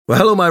Well,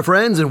 hello, my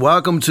friends, and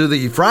welcome to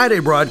the Friday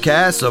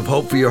broadcast of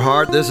Hope for Your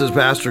Heart. This is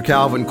Pastor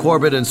Calvin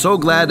Corbett, and so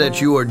glad that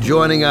you are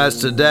joining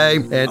us today.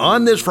 And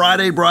on this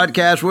Friday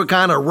broadcast, we're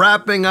kind of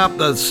wrapping up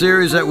the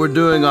series that we're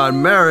doing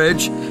on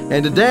marriage.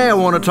 And today I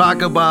want to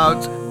talk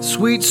about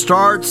sweet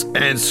starts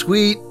and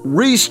sweet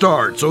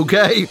restarts,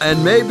 okay?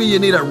 And maybe you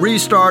need a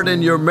restart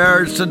in your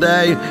marriage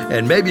today,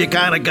 and maybe you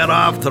kind of got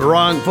off to the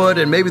wrong foot,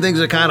 and maybe things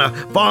are kind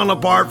of falling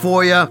apart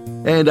for you.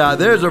 And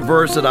there's a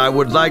verse that I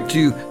would like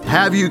to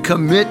have you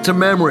commit to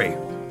memory.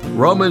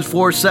 Romans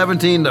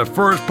 4:17, the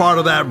first part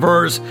of that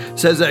verse,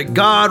 says that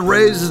God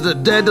raises the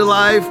dead to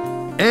life,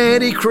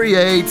 and He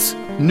creates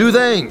new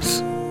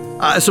things.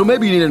 So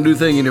maybe you need a new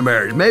thing in your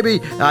marriage.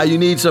 Maybe you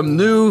need some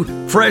new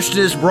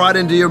freshness brought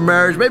into your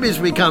marriage. Maybe it's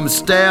become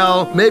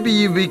stale. Maybe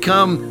you've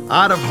become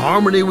out of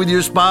harmony with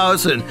your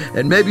spouse, and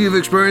maybe you've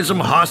experienced some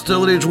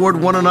hostility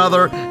toward one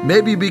another.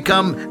 Maybe you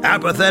become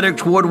apathetic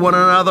toward one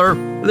another.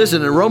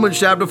 Listen, in Romans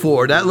chapter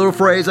 4, that little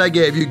phrase I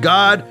gave you,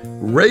 God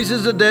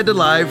raises the dead to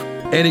life,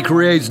 and He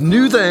creates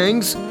new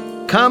things,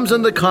 comes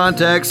in the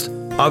context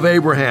of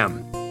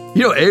Abraham.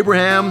 You know,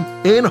 Abraham,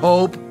 in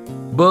hope,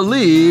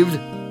 believed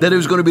that he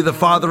was going to be the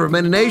father of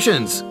many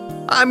nations.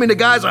 I mean, the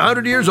guy's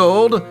 100 years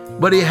old,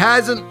 but he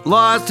hasn't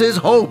lost his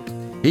hope.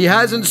 He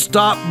hasn't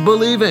stopped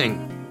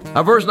believing.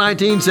 Verse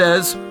 19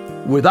 says,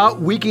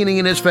 without weakening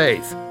in his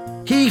faith,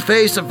 he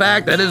faced the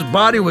fact that his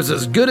body was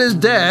as good as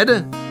dead,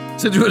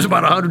 since he was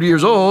about 100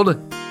 years old,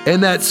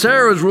 and that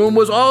Sarah's womb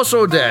was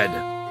also dead.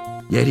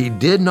 Yet he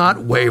did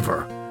not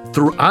waver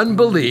through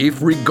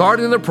unbelief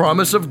regarding the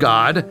promise of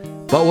God,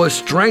 but was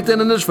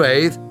strengthened in his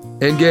faith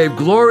and gave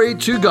glory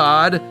to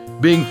God,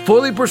 being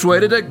fully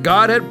persuaded that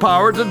God had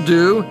power to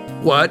do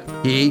what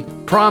He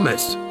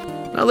promised.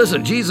 Now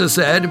listen, Jesus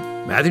said,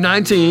 Matthew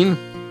 19,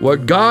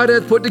 what God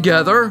hath put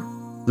together,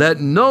 let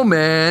no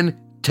man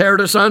tear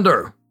it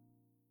asunder.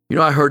 You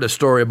know, I heard a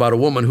story about a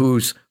woman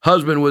whose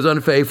husband was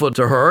unfaithful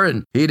to her,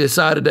 and he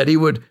decided that he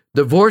would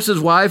divorce his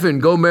wife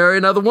and go marry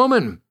another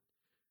woman.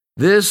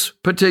 This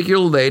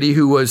particular lady,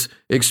 who was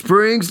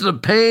experiencing the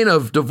pain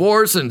of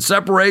divorce and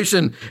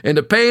separation and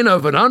the pain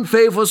of an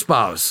unfaithful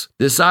spouse,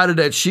 decided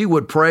that she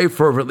would pray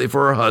fervently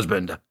for her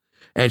husband.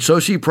 And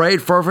so she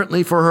prayed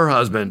fervently for her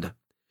husband.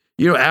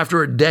 You know,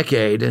 after a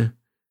decade,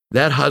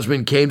 that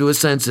husband came to his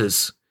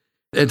senses.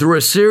 And through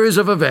a series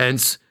of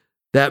events,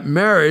 that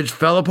marriage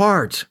fell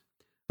apart.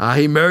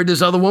 He married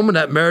this other woman.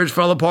 That marriage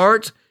fell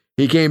apart.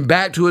 He came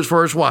back to his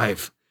first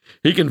wife.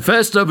 He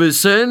confessed of his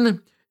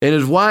sin, and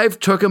his wife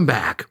took him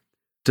back.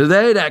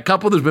 Today, that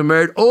couple has been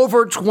married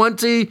over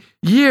 20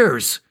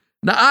 years.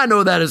 Now, I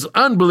know that is an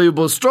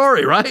unbelievable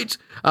story, right?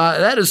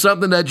 That is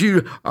something that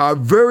you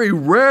very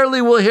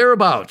rarely will hear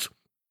about.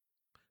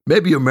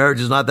 Maybe your marriage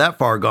is not that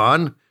far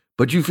gone,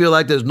 but you feel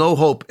like there's no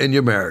hope in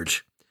your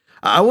marriage.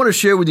 I want to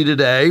share with you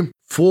today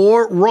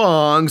 4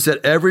 wrongs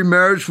that every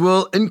marriage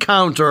will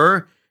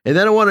encounter, and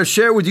then I want to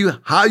share with you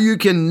how you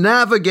can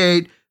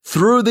navigate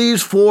through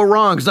these 4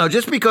 wrongs. Now,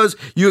 just because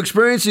you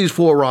experience these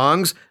 4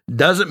 wrongs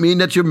doesn't mean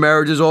that your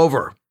marriage is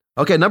over.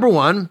 Okay, number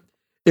 1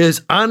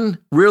 is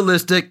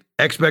unrealistic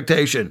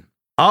expectation.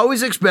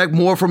 Always expect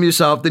more from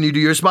yourself than you do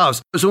your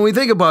spouse. So when we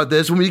think about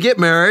this, when we get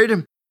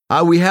married,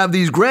 we have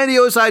these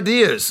grandiose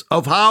ideas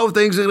of how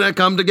things are going to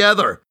come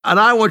together. And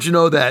I want you to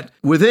know that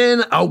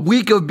within a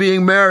week of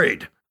being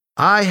married,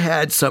 I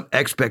had some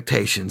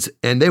expectations,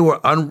 and they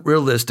were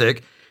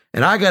unrealistic.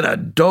 And I got a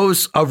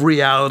dose of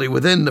reality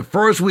within the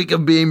first week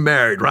of being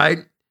married,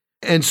 right?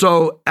 And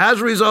so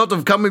as a result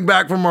of coming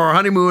back from our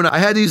honeymoon, I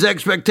had these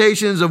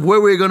expectations of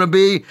where we were going to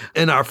be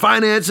in our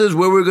finances,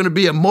 where we were going to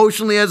be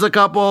emotionally as a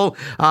couple,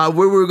 where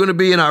we were going to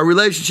be in our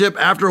relationship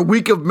after a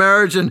week of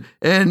marriage. And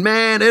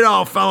man, it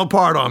all fell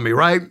apart on me,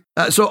 right?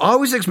 So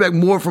always expect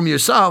more from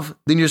yourself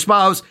than your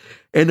spouse.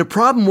 And the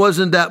problem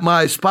wasn't that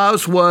my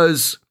spouse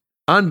was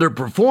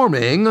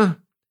underperforming.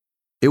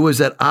 It was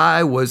that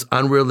I was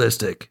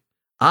unrealistic.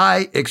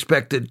 I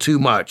expected too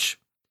much.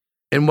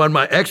 And when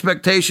my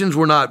expectations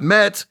were not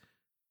met,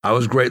 I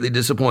was greatly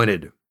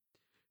disappointed.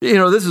 You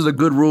know, this is a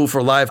good rule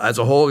for life as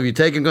a whole. If you're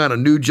taking on a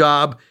new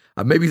job,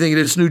 maybe thinking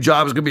this new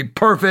job is going to be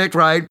perfect,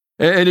 right?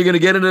 And you're going to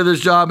get into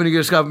this job and you're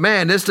going to discover,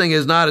 man, this thing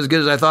is not as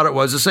good as I thought it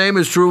was. The same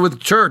is true with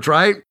church,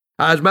 right?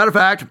 As a matter of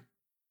fact,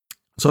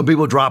 some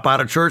people drop out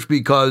of church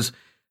because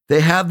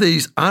they have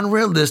these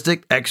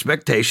unrealistic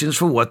expectations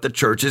for what the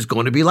church is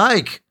going to be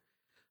like.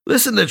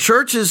 Listen, the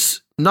church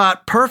is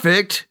not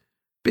perfect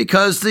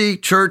because the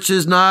church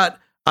is not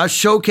a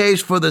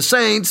showcase for the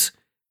saints.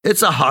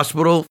 It's a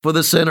hospital for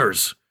the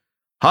sinners.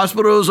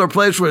 Hospitals are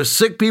places where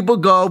sick people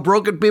go,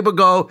 broken people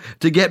go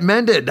to get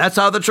mended. That's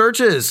how the church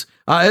is.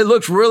 It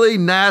looks really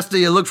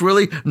nasty. It looks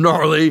really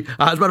gnarly.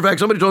 As a matter of fact,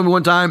 somebody told me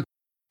one time,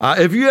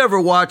 if you ever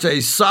watch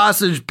a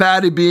sausage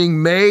patty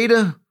being made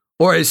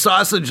or a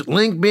sausage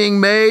link being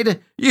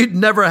made, you'd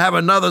never have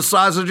another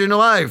sausage in your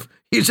life.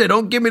 You say,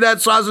 don't give me that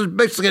sausage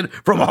biscuit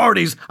from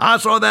Hardee's. I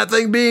saw that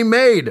thing being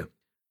made.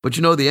 But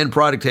you know, the end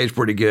product tastes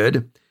pretty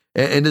good.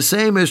 And the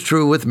same is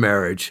true with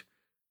marriage.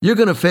 You're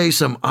going to face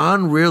some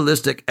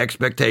unrealistic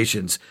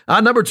expectations.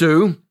 Number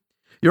 2,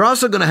 You're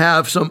also going to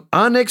have some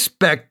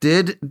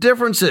unexpected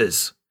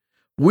differences.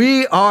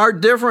 We are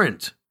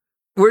different.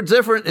 We're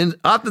different, and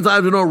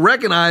oftentimes we don't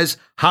recognize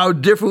how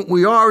different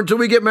we are until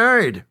we get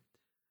married.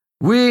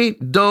 We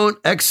don't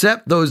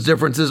accept those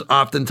differences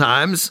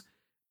oftentimes.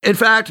 In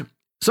fact,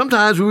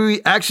 sometimes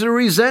we actually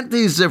resent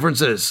these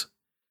differences.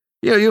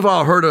 You've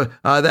all heard of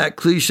that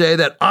cliche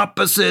that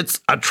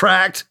opposites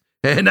attract,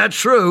 and that's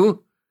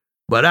true.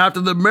 But after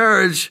the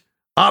marriage,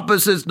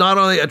 opposites not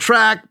only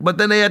attract, but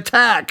then they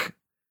attack.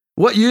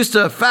 What used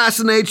to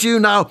fascinate you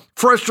now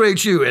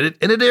frustrates you, and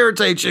it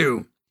irritates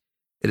you.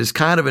 It is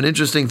kind of an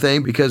interesting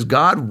thing because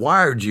God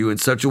wired you in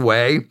such a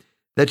way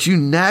that you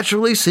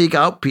naturally seek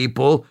out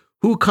people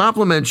who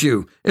complement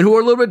you and who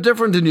are a little bit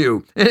different than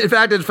you. In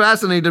fact, it's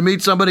fascinating to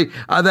meet somebody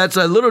that's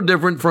a little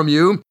different from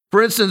you.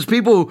 For instance,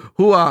 people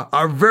who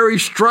are very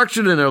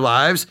structured in their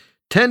lives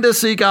tend to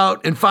seek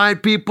out and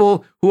find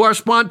people who are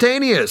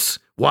spontaneous.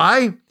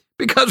 Why?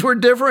 Because we're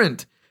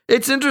different.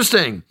 It's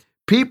interesting.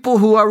 People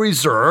who are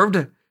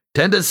reserved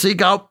tend to seek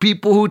out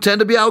people who tend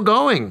to be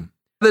outgoing.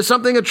 There's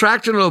something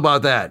attractional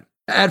about that.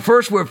 At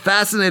first, we're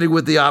fascinated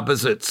with the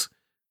opposites,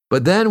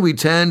 but then we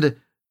tend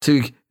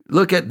to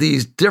look at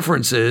these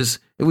differences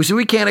and we say,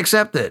 we can't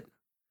accept it.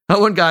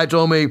 One guy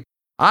told me,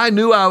 I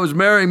knew I was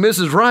marrying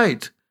Mrs.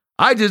 Right.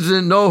 I just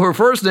didn't know her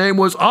first name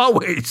was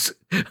Always.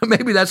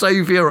 Maybe that's how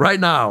you feel right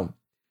now.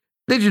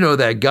 Did you know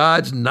that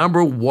God's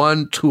number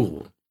one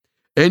tool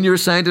in your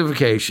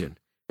sanctification,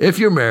 if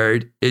you're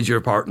married, is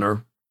your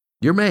partner,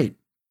 your mate,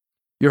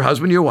 your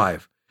husband, your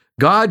wife?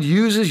 God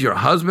uses your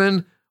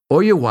husband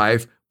or your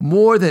wife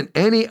more than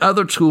any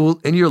other tool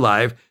in your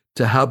life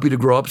to help you to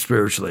grow up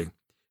spiritually.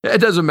 It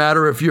doesn't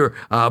matter if you're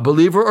a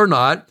believer or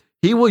not.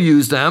 He will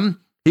use them.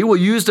 He will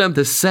use them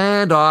to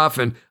sand off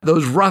and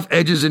those rough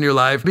edges in your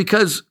life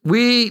because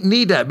we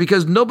need that,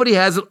 because nobody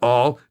has it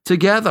all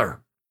together.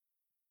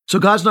 So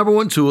God's number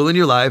one tool in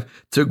your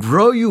life to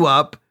grow you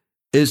up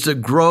is the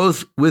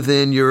growth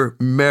within your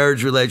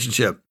marriage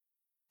relationship.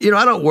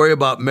 I don't worry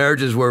about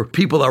marriages where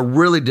people are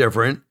really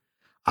different.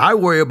 I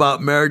worry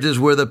about marriages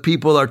where the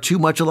people are too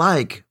much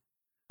alike.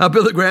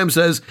 Billy Graham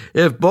says,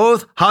 if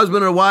both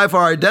husband and wife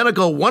are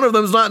identical, one of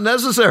them is not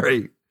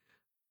necessary.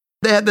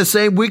 They have the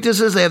same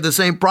weaknesses, they have the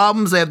same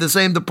problems, they have the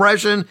same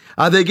depression,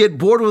 they get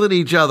bored with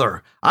each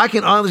other. I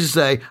can honestly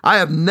say, I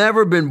have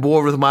never been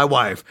bored with my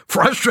wife.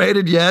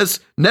 Frustrated, yes,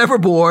 never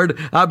bored,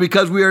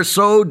 because we are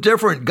so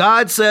different.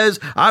 God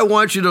says, I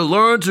want you to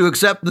learn to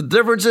accept the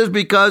differences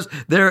because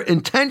they're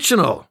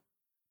intentional.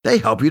 They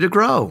help you to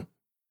grow.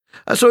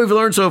 So we've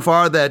learned so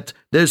far that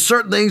there's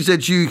certain things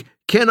that you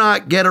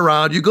cannot get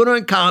around. You're going to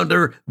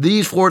encounter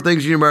these four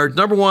things in your marriage.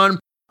 Number one,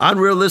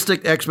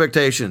 unrealistic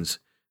expectations.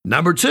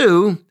 Number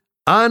two,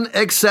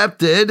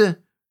 unaccepted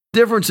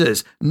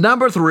differences.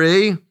 Number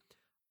three,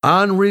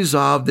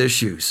 unresolved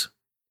issues.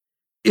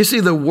 You see,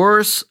 the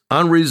worst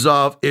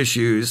unresolved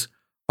issues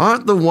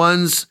aren't the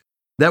ones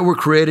that were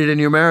created in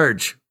your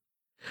marriage.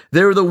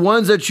 They're the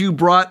ones that you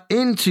brought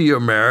into your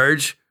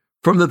marriage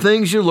from the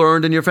things you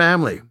learned in your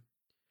family.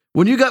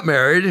 When you got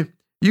married,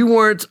 you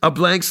weren't a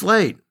blank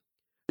slate.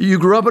 You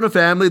grew up in a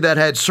family that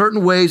had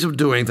certain ways of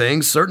doing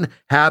things, certain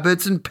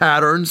habits and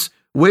patterns,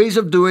 ways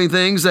of doing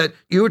things that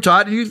you were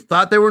taught and you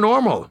thought they were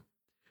normal.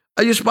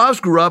 Your spouse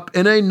grew up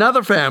in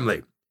another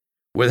family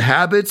with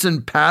habits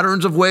and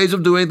patterns of ways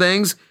of doing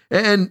things,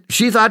 and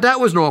she thought that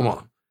was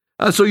normal.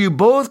 So you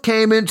both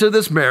came into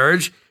this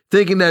marriage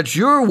thinking that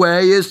your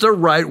way is the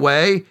right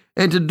way,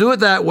 and to do it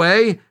that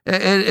way,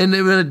 and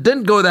when it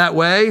didn't go that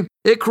way,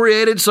 it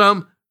created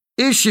some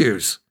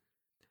issues,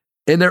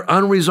 and they're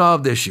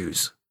unresolved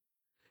issues.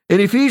 In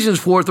Ephesians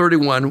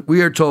 4:31,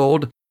 we are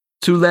told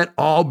to let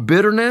all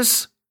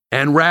bitterness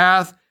and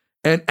wrath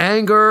and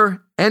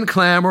anger and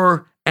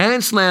clamor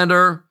and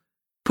slander,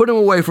 put them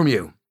away from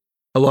you,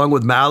 along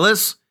with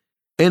malice.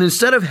 And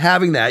instead of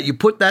having that, you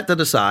put that to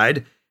the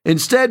side.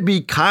 Instead,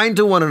 be kind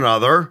to one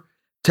another,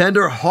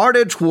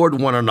 tender-hearted toward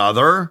one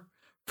another,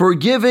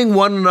 forgiving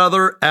one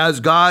another as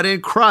God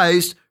in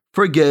Christ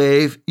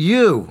forgave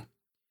you.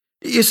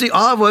 You see,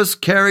 all of us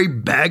carry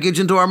baggage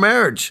into our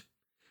marriage.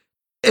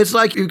 It's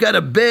like you've got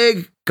a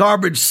big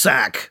garbage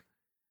sack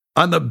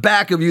on the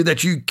back of you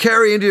that you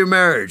carry into your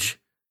marriage.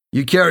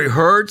 You carry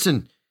hurts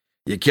and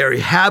you carry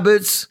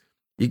habits.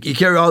 You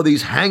carry all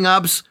these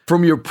hang-ups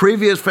from your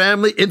previous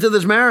family into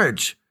this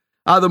marriage.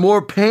 The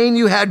more pain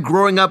you had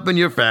growing up in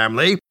your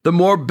family, the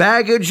more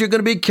baggage you're going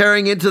to be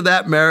carrying into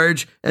that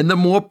marriage, and the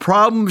more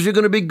problems you're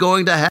going to be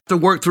going to have to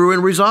work through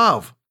and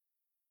resolve.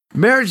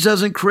 Marriage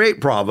doesn't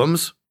create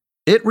problems.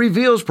 It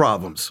reveals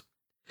problems.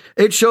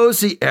 It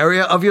shows the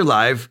area of your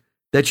life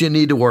that you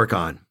need to work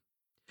on.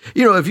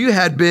 If you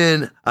had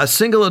been a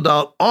single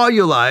adult all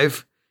your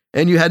life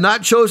and you had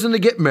not chosen to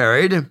get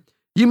married,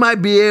 you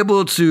might be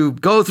able to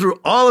go through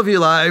all of your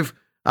life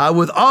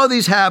with all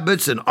these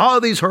habits and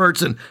all these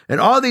hurts and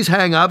all these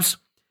hang-ups,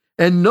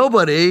 and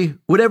nobody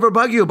would ever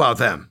bug you about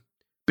them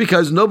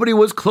because nobody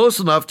was close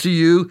enough to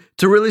you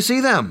to really see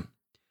them.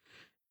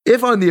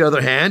 If, on the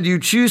other hand, you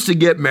choose to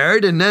get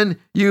married and then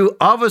you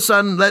all of a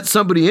sudden let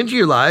somebody into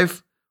your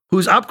life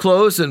who's up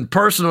close and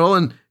personal,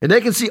 and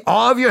they can see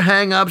all of your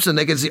hang-ups, and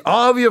they can see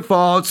all of your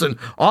faults and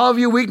all of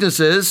your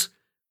weaknesses,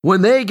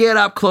 when they get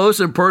up close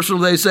and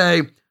personal, they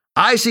say,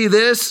 I see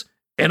this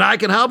and I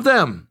can help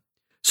them.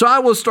 So I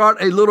will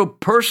start a little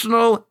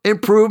personal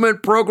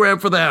improvement program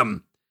for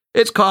them.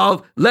 It's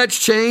called Let's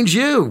Change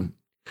You.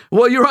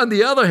 Well, you're on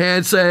the other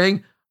hand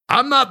saying,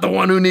 I'm not the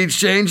one who needs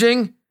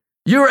changing.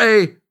 You're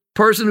a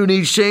person who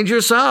needs change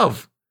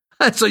yourself.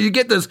 So you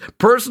get this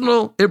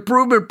personal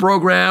improvement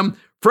program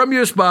from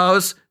your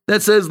spouse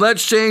that says,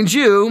 let's change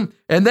you.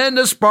 And then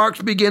the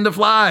sparks begin to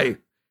fly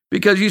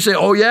because you say,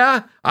 oh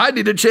yeah, I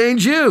need to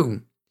change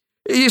you.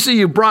 You see,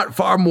 you brought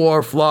far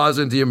more flaws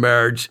into your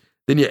marriage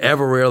than you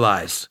ever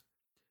realized.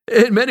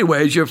 In many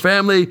ways, your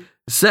family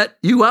set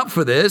you up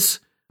for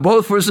this,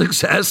 both for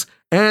success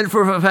and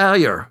for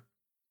failure.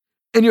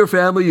 In your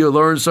family, you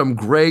learn some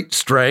great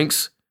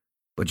strengths,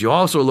 but you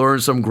also learn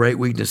some great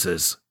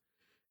weaknesses.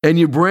 And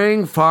you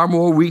bring far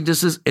more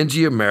weaknesses into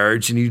your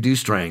marriage than you do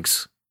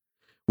strengths.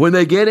 When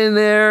they get in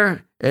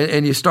there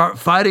and you start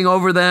fighting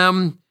over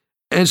them,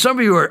 and some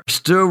of you are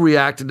still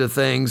reacting to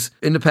things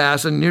in the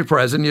past and in your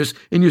present,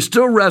 and you're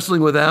still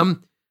wrestling with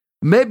them,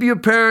 maybe your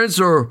parents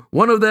or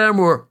one of them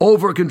were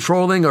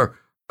over-controlling, or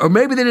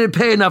maybe they didn't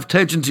pay enough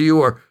attention to you,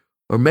 or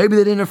maybe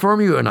they didn't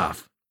affirm you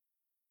enough.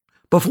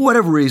 But for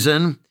whatever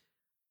reason,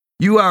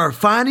 you are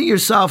finding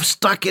yourself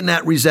stuck in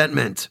that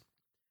resentment.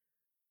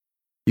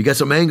 You got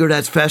some anger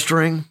that's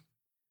festering.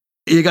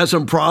 You got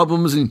some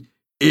problems, and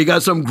you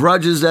got some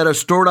grudges that are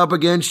stored up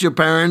against your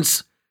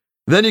parents.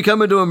 Then you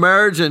come into a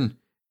marriage, and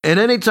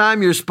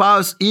anytime your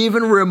spouse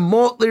even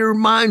remotely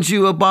reminds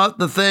you about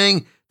the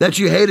thing that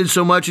you hated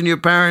so much in your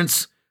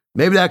parents,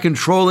 maybe that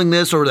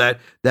controllingness or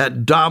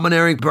that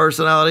domineering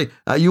personality,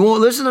 you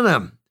won't listen to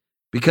them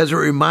because it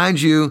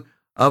reminds you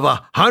of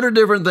 100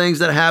 different things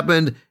that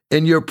happened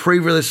in your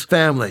previous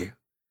family.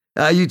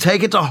 You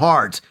take it to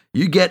heart.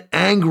 You get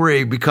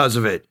angry because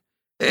of it.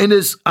 And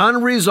this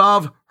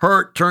unresolved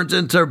hurt turns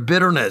into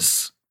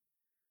bitterness.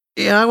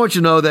 And I want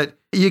you to know that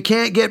you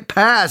can't get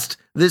past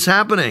this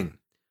happening.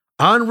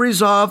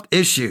 Unresolved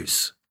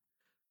issues.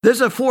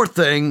 There's a fourth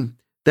thing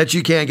that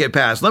you can't get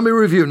past. Let me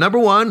review. Number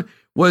one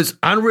was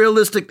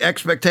unrealistic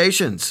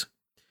expectations.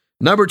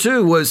 Number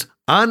two was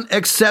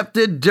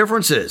unaccepted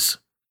differences.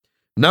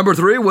 Number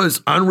three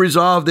was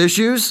unresolved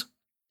issues.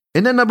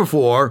 And then number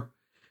four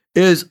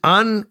is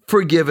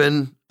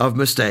unforgiven of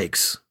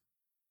mistakes.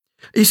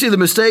 You see, the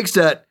mistakes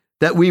that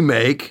we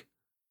make,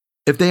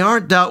 if they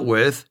aren't dealt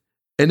with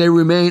and they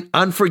remain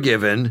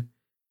unforgiven,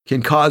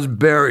 can cause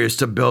barriers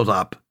to build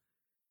up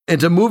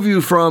and to move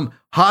you from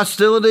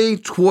hostility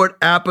toward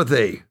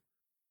apathy.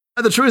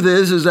 The truth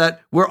is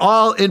that we're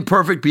all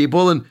imperfect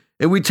people, and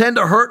we tend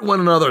to hurt one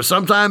another,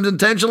 sometimes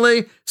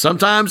intentionally,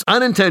 sometimes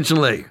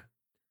unintentionally.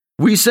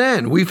 We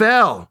sin, we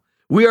fail,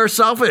 we are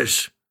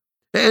selfish.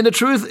 And the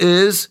truth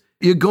is,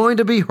 you're going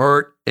to be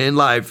hurt in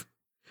life.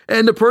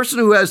 And the person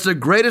who has the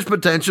greatest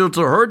potential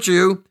to hurt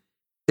you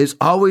is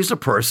always the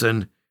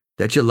person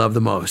that you love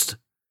the most.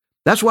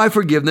 That's why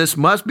forgiveness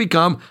must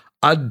become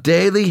a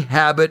daily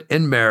habit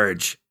in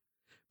marriage.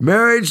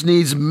 Marriage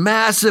needs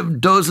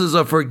massive doses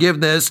of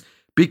forgiveness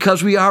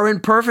because we are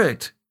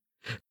imperfect.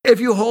 If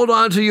you hold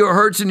on to your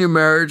hurts in your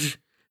marriage,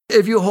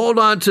 if you hold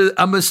on to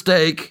a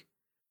mistake,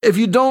 if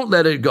you don't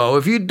let it go,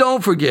 if you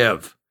don't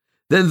forgive,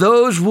 then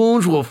those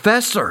wounds will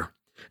fester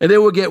and they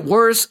will get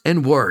worse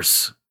and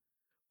worse.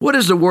 What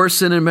is the worst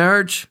sin in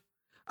marriage?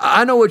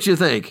 I know what you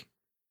think.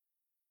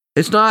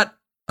 It's not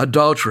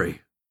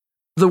adultery.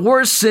 The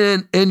worst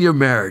sin in your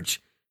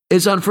marriage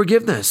is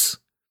unforgiveness.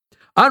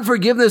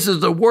 Unforgiveness is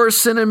the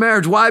worst sin in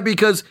marriage. Why?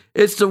 Because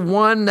it's the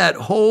one that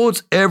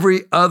holds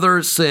every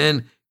other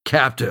sin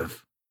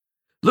captive.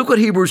 Look what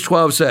Hebrews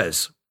 12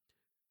 says,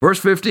 verse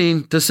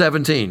 15 to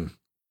 17.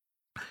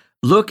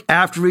 Look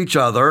after each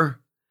other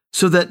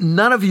so that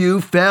none of you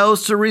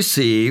fails to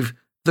receive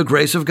the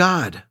grace of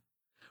God.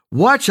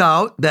 Watch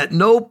out that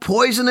no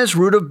poisonous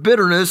root of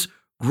bitterness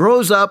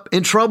grows up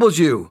and troubles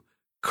you,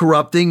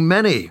 corrupting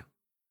many.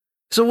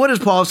 So what is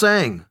Paul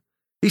saying?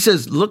 He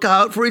says, look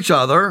out for each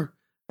other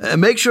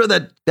and make sure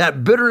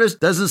that bitterness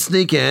doesn't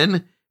sneak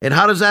in. And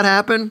how does that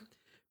happen?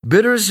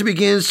 Bitterness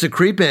begins to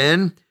creep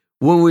in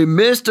when we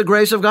miss the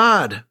grace of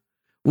God.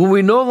 When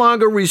we no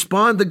longer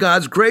respond to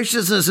God's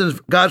graciousness and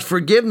God's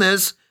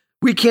forgiveness,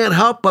 we can't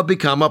help but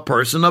become a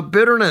person of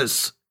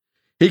bitterness.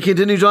 He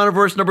continues on in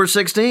verse number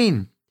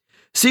 16.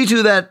 See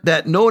to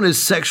that no one is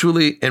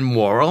sexually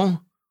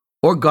immoral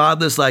or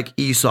godless like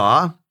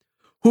Esau,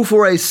 who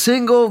for a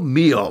single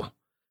meal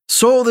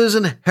sold his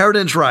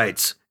inheritance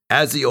rights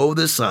as the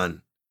oldest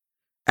son.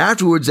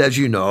 Afterwards, as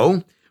you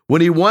know,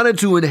 when he wanted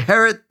to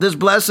inherit this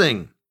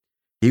blessing,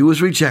 he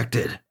was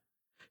rejected.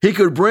 He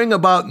could bring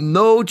about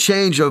no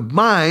change of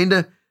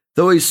mind,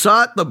 though he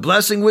sought the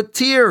blessing with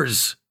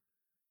tears.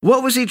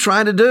 What was he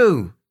trying to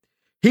do?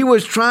 He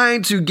was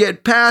trying to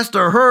get past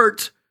the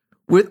hurt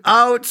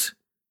without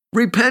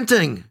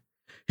repenting.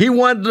 He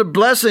wanted the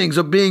blessings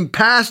of being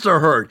past the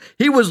hurt.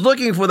 He was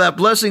looking for that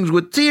blessings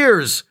with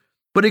tears,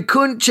 but he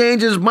couldn't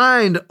change his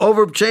mind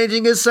over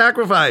changing his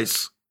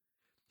sacrifice.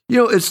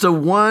 It's the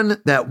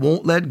one that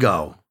won't let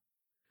go.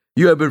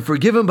 You have been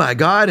forgiven by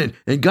God,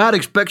 and God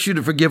expects you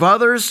to forgive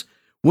others.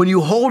 When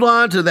you hold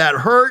on to that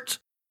hurt,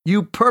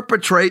 you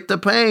perpetrate the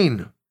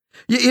pain.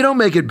 You don't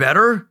make it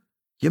better.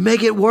 You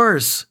make it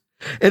worse.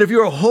 And if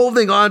you're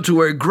holding on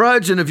to a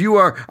grudge, and if you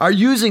are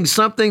using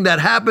something that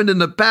happened in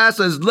the past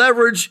as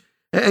leverage,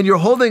 and you're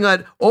holding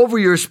it over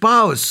your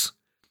spouse,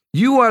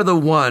 you are the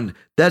one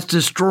that's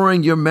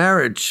destroying your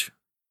marriage.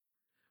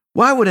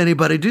 Why would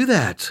anybody do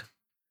that?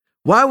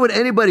 Why would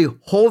anybody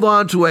hold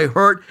on to a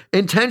hurt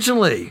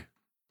intentionally?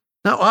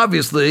 Now,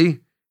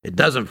 obviously, it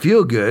doesn't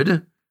feel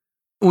good.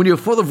 When you're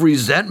full of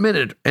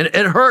resentment, and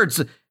it hurts,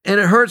 and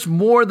it hurts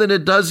more than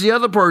it does the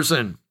other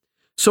person.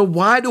 So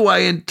why do I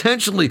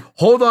intentionally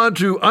hold on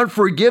to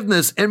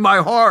unforgiveness in my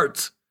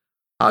heart?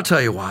 I'll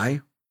tell you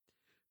why.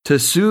 To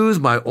soothe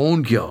my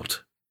own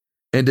guilt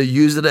and to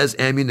use it as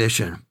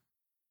ammunition.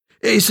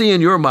 You see, in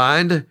your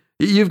mind,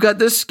 you've got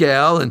this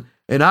scale,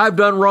 and I've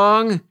done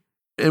wrong,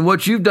 and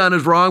what you've done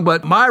is wrong,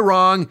 but my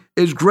wrong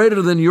is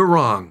greater than your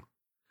wrong.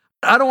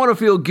 I don't want to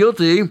feel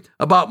guilty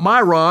about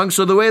my wrong,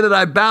 so the way that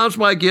I balance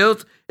my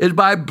guilt is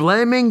by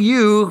blaming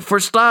you for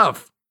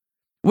stuff.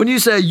 When you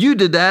say you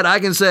did that, I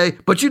can say,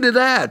 but you did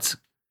that.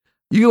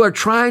 You are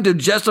trying to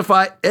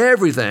justify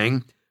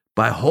everything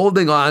by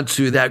holding on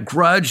to that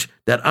grudge,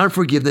 that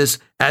unforgiveness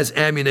as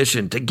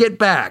ammunition to get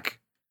back.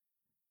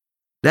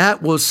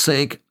 That will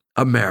sink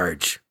a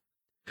marriage.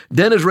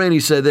 Dennis Rainey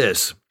said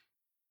this: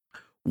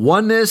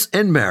 oneness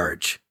in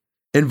marriage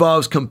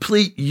involves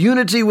complete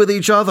unity with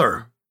each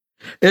other.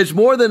 It's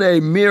more than a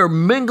mere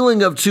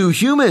mingling of two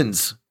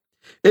humans.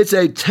 It's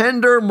a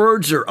tender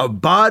merger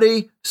of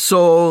body,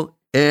 soul,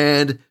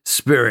 and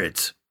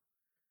spirit.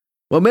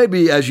 Well,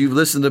 maybe as you've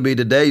listened to me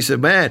today, you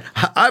said, man,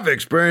 I've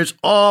experienced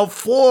all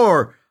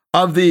four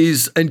of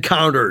these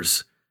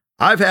encounters.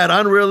 I've had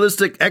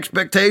unrealistic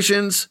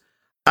expectations.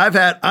 I've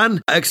had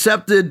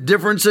unaccepted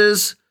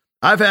differences.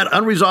 I've had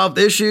unresolved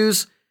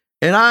issues.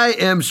 And I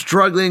am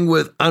struggling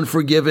with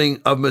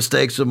unforgiving of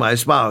mistakes of my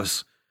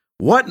spouse.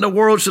 What in the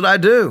world should I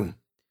do?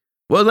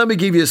 Well, let me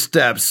give you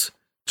steps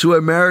to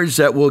a marriage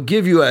that will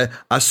give you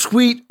a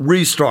sweet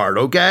restart,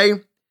 okay?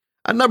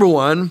 Number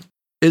one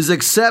is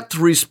accept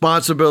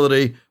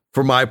responsibility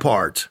for my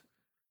part.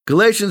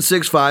 Galatians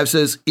 6:5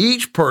 says,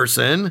 each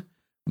person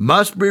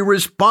must be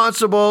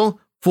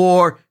responsible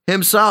for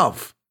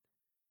himself.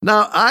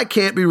 Now, I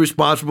can't be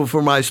responsible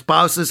for my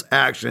spouse's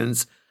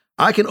actions.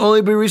 I can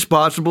only be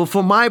responsible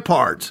for my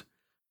part.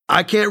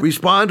 I can't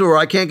respond to or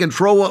I can't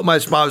control what my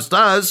spouse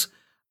does.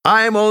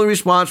 I am only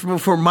responsible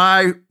for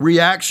my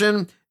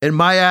reaction and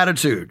my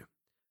attitude.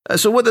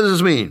 So what does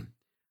this mean?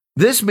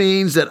 This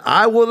means that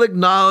I will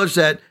acknowledge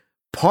that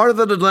part of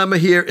the dilemma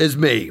here is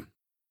me.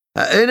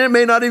 And it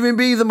may not even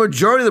be the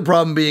majority of the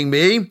problem being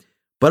me,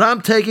 but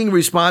I'm taking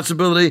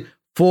responsibility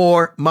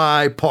for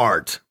my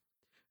part.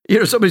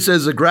 Somebody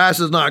says the grass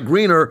is not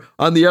greener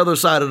on the other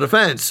side of the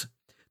fence.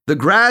 The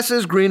grass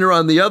is greener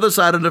on the other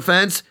side of the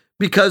fence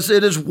because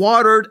it is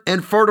watered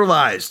and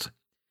fertilized.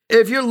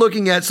 If you're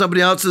looking at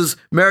somebody else's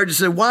marriage and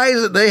say, why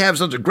is it they have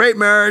such a great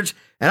marriage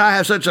and I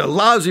have such a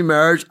lousy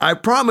marriage? I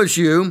promise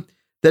you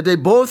that they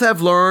both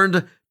have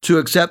learned to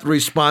accept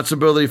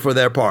responsibility for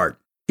their part.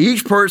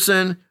 Each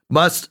person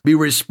must be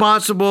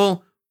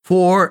responsible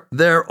for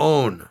their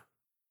own.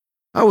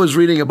 I was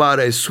reading about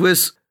a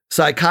Swiss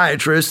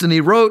psychiatrist, and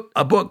he wrote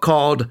a book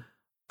called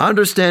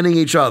Understanding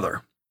Each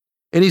Other.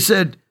 And he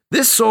said,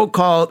 this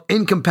so-called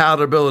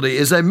incompatibility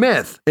is a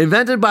myth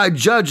invented by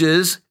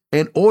judges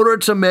in order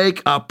to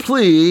make a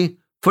plea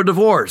for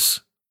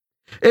divorce.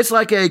 It's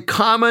like a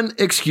common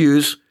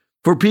excuse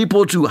for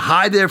people to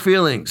hide their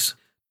feelings,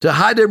 to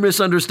hide their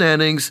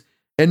misunderstandings,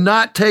 and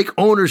not take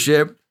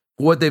ownership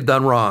for what they've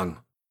done wrong.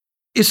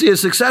 You see, a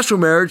successful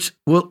marriage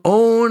will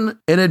own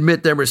and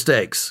admit their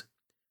mistakes.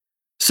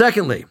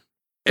 Secondly,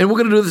 and we're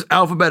going to do this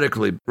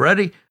alphabetically.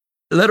 Ready?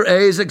 Letter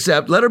A is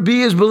accept. Letter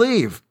B is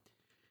believe.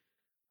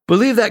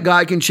 Believe that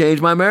God can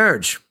change my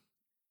marriage.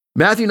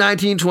 Matthew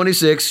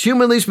 19:26,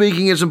 humanly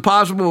speaking, it's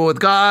impossible, but with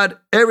God,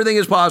 everything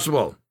is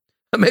possible.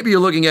 Maybe you're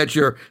looking at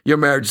your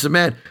marriage and say,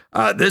 man,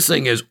 this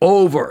thing is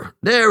over.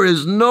 There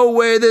is no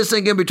way this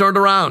thing can be turned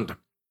around.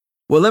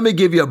 Well, let me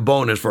give you a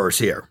bonus verse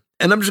here.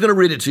 And I'm just going to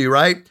read it to you,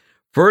 right?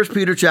 1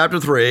 Peter chapter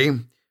 3,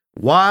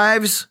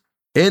 wives,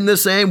 in the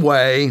same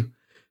way,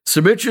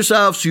 submit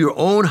yourselves to your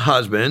own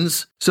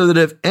husbands, so that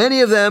if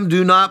any of them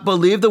do not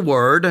believe the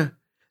word,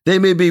 they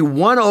may be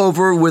won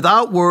over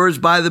without words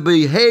by the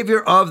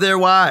behavior of their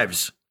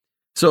wives.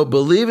 So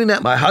believing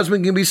that my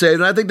husband can be saved,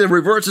 and I think the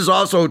reverse is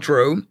also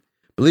true,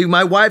 believe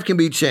my wife can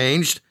be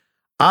changed,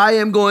 I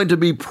am going to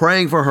be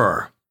praying for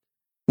her.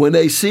 When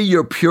they see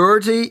your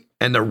purity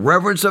and the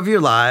reverence of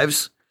your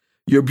lives,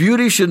 your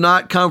beauty should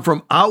not come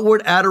from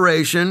outward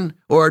adoration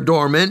or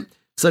adornment,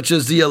 such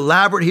as the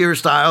elaborate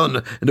hairstyle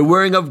and the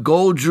wearing of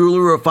gold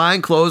jewelry or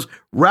fine clothes.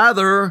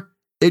 Rather,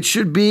 it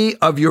should be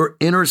of your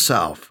inner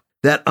self,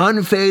 that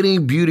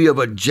unfading beauty of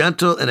a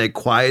gentle and a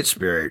quiet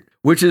spirit,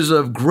 which is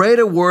of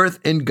greater worth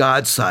in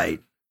God's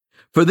sight.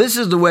 For this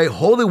is the way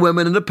holy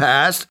women in the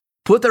past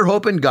put their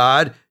hope in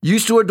God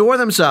used to adore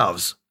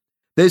themselves.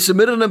 They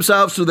submitted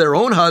themselves to their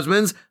own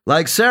husbands,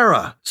 like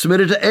Sarah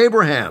submitted to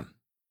Abraham.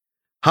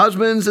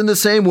 Husbands, in the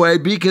same way,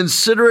 be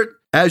considerate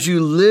as you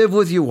live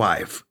with your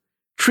wife.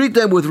 Treat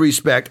them with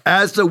respect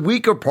as the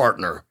weaker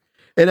partner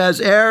and as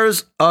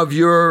heirs of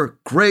your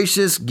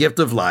gracious gift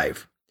of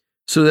life,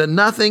 so that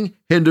nothing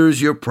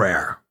hinders your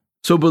prayer.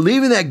 So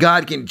believing that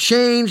God can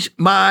change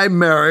my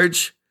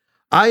marriage,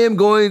 I am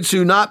going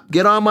to not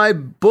get on my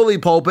bully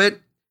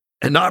pulpit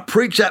and not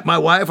preach at my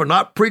wife or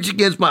not preach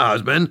against my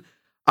husband.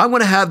 I'm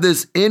going to have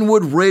this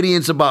inward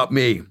radiance about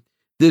me,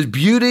 this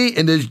beauty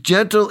and this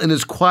gentle and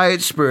this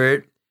quiet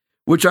spirit,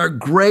 which are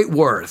great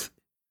worth.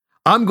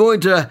 I'm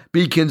going to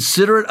be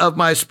considerate of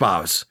my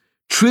spouse,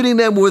 treating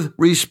them with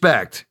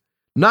respect,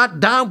 not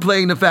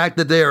downplaying the fact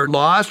that they are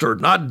lost or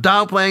not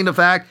downplaying the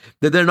fact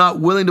that they're not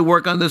willing to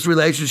work on this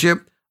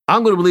relationship.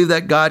 I'm going to believe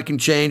that God can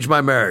change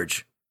my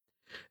marriage.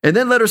 And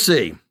then letter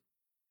C,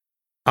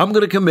 I'm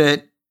going to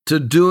commit to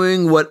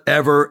doing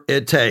whatever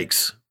it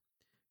takes.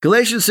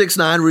 Galatians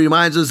 6:9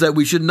 reminds us that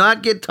we should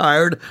not get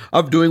tired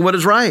of doing what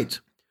is right.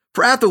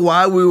 For after a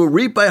while, we will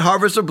reap a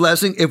harvest of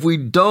blessing if we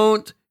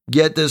don't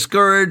get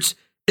discouraged,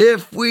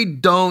 if we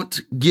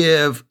don't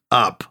give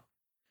up.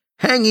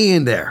 Hanging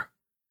in there.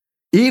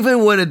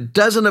 Even when it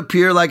doesn't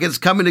appear like it's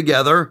coming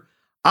together,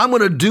 I'm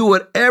going to do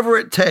whatever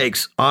it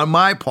takes on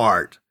my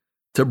part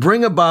to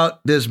bring about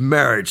this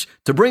marriage,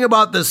 to bring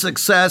about the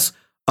success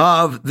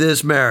of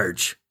this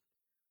marriage.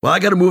 Well, I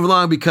got to move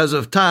along because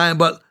of time,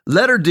 but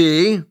letter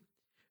D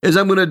is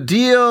I'm going to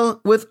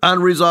deal with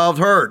unresolved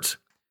hurt.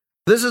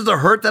 This is the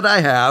hurt that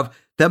I have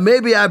that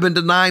maybe I've been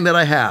denying that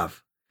I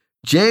have.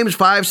 James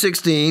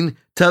 5:16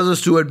 tells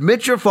us to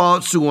admit your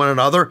faults to one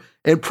another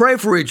and pray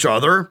for each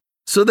other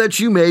so that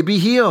you may be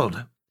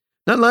healed.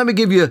 Now, let me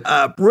give you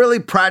a really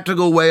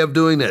practical way of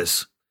doing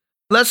this.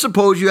 Let's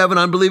suppose you have an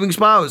unbelieving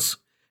spouse,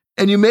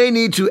 and you may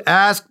need to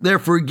ask their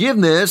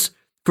forgiveness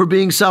for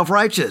being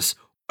self-righteous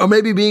or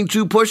maybe being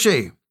too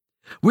pushy.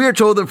 We are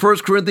told in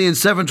 1 Corinthians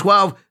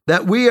 7:12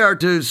 that we are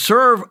to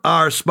serve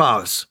our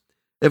spouse.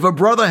 If a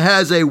brother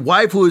has a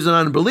wife who is an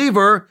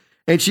unbeliever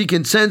and she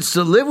consents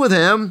to live with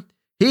him,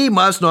 he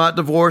must not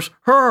divorce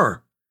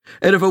her.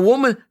 And if a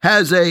woman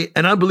has an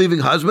unbelieving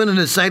husband and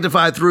is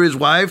sanctified through his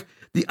wife,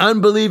 the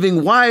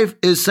unbelieving wife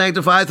is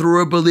sanctified through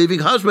her believing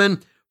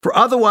husband, for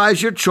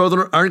otherwise your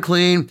children are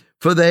unclean,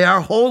 for they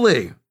are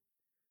holy.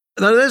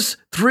 Now, there's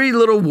three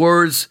little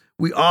words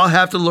we all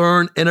have to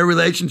learn in a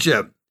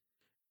relationship.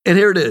 And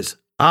here it is.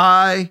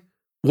 I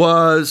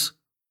was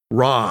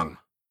wrong.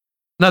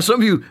 Now,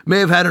 some of you may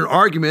have had an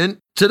argument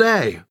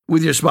today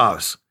with your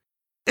spouse,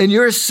 and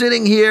you're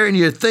sitting here and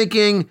you're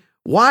thinking,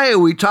 why are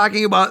we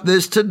talking about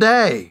this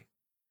today?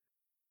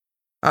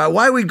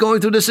 Why are we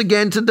going through this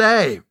again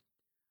today?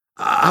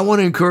 I want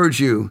to encourage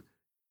you,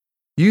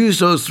 use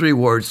those three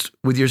words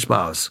with your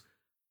spouse.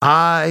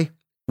 I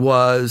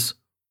was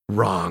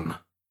wrong.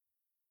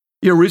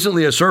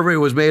 Recently a survey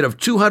was made of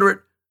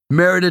 200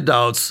 married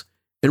adults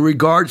in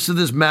regards to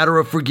this matter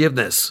of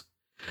forgiveness.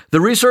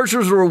 The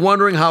researchers were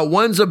wondering how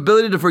one's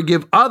ability to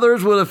forgive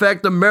others would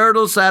affect the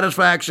marital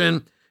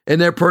satisfaction and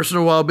their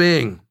personal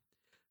well-being.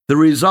 The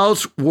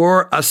results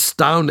were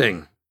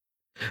astounding.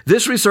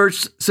 This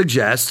research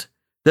suggests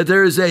that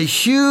there is a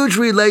huge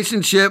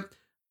relationship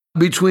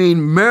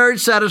between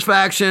marriage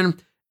satisfaction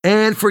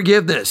and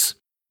forgiveness.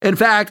 In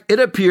fact, it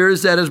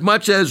appears that as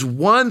much as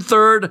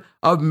 1/3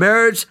 of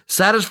marriage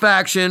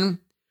satisfaction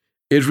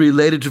is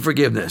related to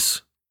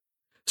forgiveness.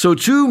 So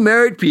two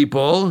married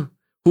people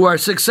who are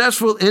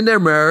successful in their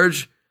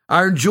marriage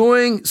are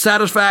enjoying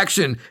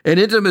satisfaction and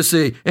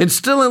intimacy and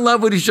still in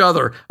love with each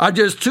other are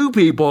just two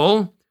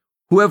people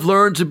who have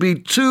learned to be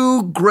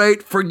two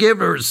great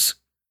forgivers.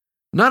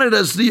 Not only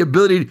does the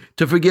ability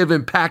to forgive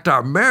impact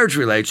our marriage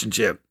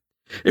relationship,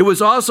 it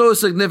was also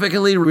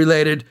significantly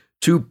related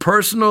to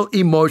personal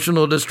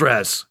emotional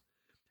distress.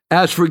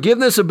 As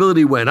forgiveness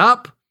ability went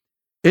up,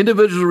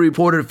 individuals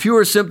reported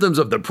fewer symptoms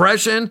of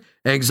depression,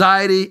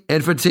 anxiety,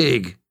 and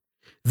fatigue.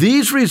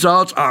 These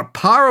results are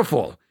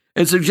powerful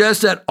and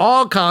suggest that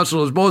all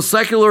counselors, both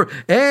secular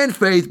and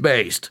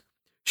faith-based,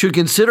 should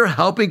consider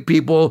helping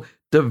people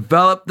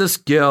develop the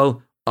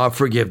skill of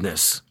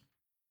forgiveness.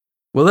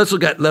 Well, let's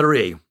look at letter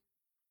E.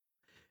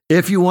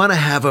 If you want to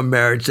have a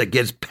marriage that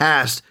gets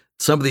past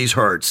some of these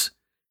hurts,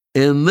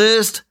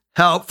 enlist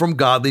help from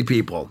godly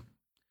people.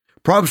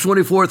 Proverbs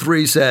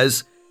 24:3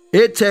 says,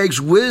 it takes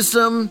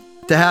wisdom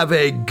to have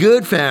a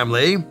good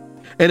family,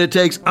 and it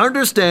takes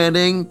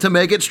understanding to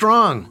make it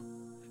strong.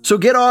 So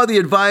get all the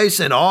advice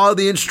and all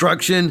the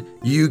instruction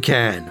you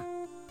can.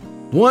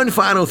 One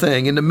final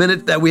thing in the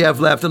minute that we have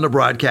left in the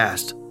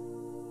broadcast.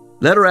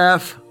 Letter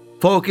F,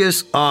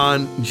 focus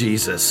on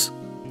Jesus.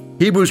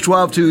 Hebrews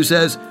 12:2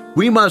 says,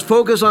 we must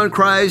focus on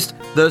Christ,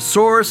 the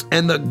source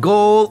and the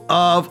goal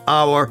of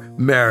our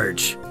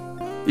marriage.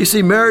 You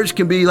see, marriage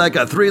can be like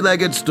a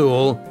three-legged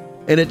stool,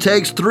 and it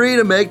takes three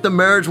to make the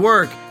marriage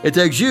work. It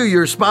takes you,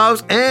 your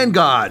spouse, and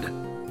God.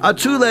 A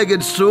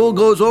two-legged stool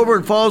goes over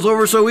and falls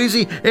over so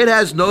easy, it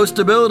has no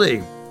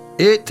stability.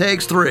 It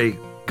takes three.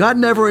 God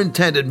never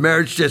intended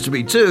marriage just to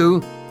be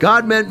two.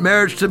 God meant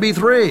marriage to be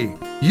three.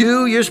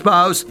 You, your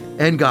spouse,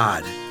 and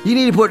God. You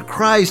need to put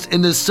Christ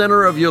in the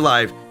center of your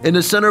life, in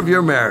the center of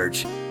your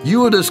marriage. You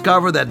will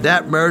discover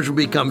that marriage will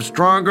become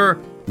stronger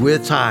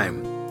with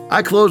time.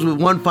 I close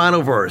with one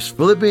final verse,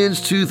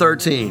 Philippians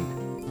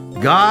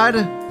 2:13. God,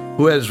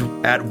 who is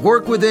at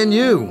work within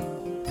you,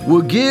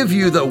 will give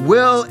you the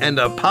will and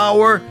the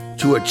power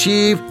to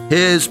achieve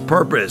His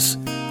purpose.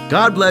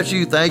 God bless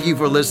you. Thank you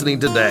for listening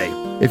today.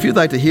 If you'd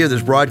like to hear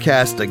this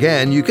broadcast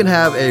again, you can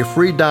have a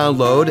free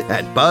download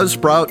at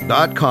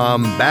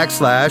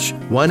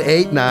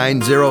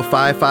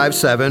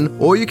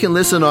buzzsprout.com/1890557, or you can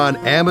listen on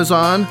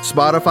Amazon,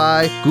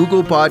 Spotify,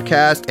 Google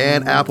Podcast,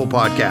 and Apple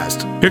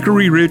Podcast.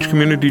 Hickory Ridge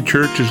Community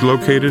Church is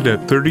located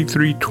at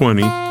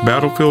 3320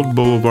 Battlefield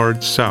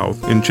Boulevard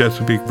South in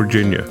Chesapeake,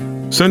 Virginia.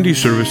 Sunday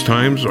service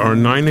times are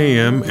 9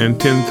 a.m. and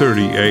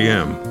 10:30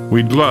 a.m.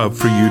 We'd love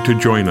for you to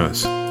join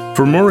us.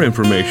 For more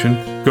information,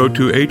 go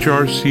to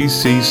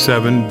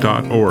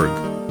hrcc7.org.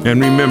 And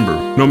remember,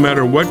 no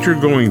matter what you're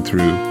going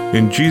through,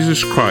 in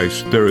Jesus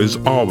Christ there is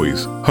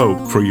always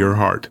hope for your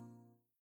heart.